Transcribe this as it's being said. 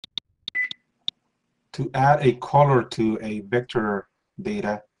To add a color to a vector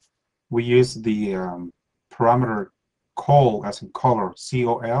data, we use the parameter col as in color,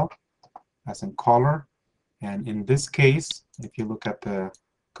 C-O-L as in color. And in this case, if you look at the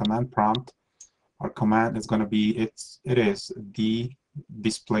command prompt, our command is going to be it is the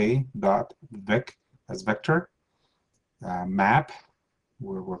display dot vec as vector map.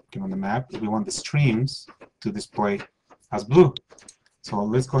 We're working on the map. We want the streams to display as blue. So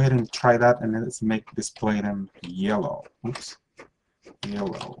let's go ahead and try that, and let's make display them yellow. Oops,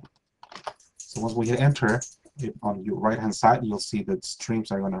 yellow. So once we hit enter, on your right hand side, you'll see that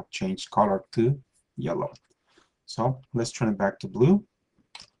streams are going to change color to yellow. So let's turn it back to blue.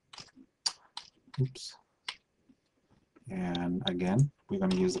 Oops. And again, we're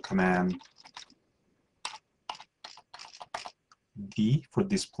going to use the command D for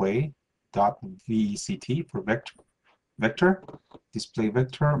display dot vect for vector display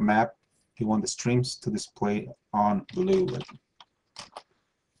vector map. You want the streams to display on blue,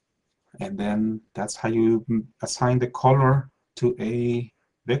 and then that's how you assign the color to a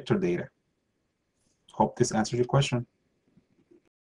vector data. Hope this answers your question.